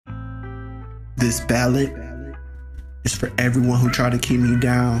This ballad is for everyone who tried to keep me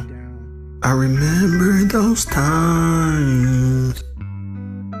down. I remember those times.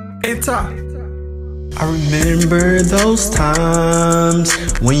 I remember those times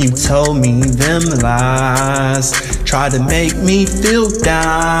when you told me them lies, tried to make me feel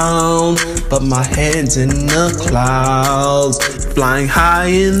down, but my head's in the clouds, flying high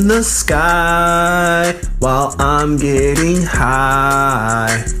in the sky, while I'm getting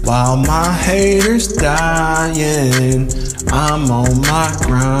high. While my haters dying, I'm on my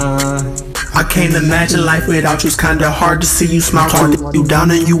grind. I can't imagine life without you, it's kinda hard to see you smile. Hard to you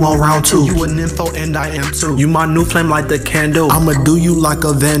down and you on round two. You an info and I am too. You my new flame like the candle, I'ma do you like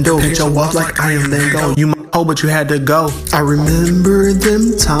a vandal. Paint your walls like I am Van Gogh. You my hoe but you had to go. I remember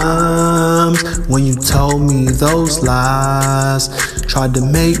them times when you told me those lies, tried to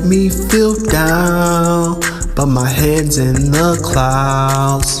make me feel down, but my head's in the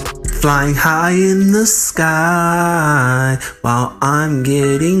clouds, flying high in the sky, while I'm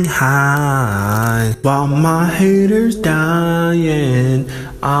getting high. While my haters dying,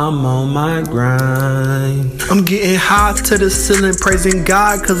 I'm on my grind. I'm getting high to the ceiling, praising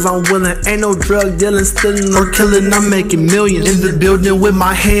God cause I'm willing. Ain't no drug dealing, stealing or killing, I'm making millions. In the building with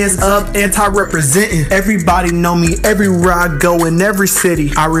my hands up, anti-representing. Everybody know me everywhere I go, in every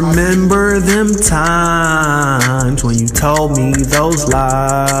city. I remember them times when you told me those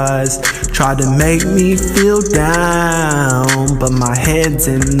lies, tried to make me feel down, but my head's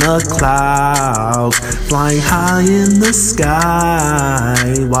in the clouds, flying high in the sky,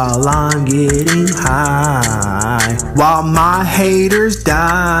 while I'm getting high. While my haters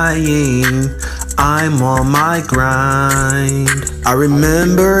dying, I'm on my grind. I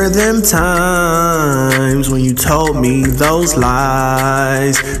remember them times when you told me those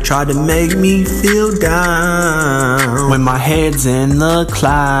lies, tried to make me feel down, when my head's in the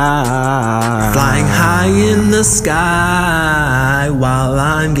clouds, flying high in the sky, while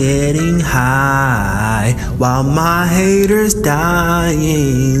I'm getting high. While my haters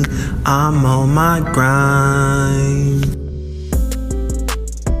dying, I'm on my grind.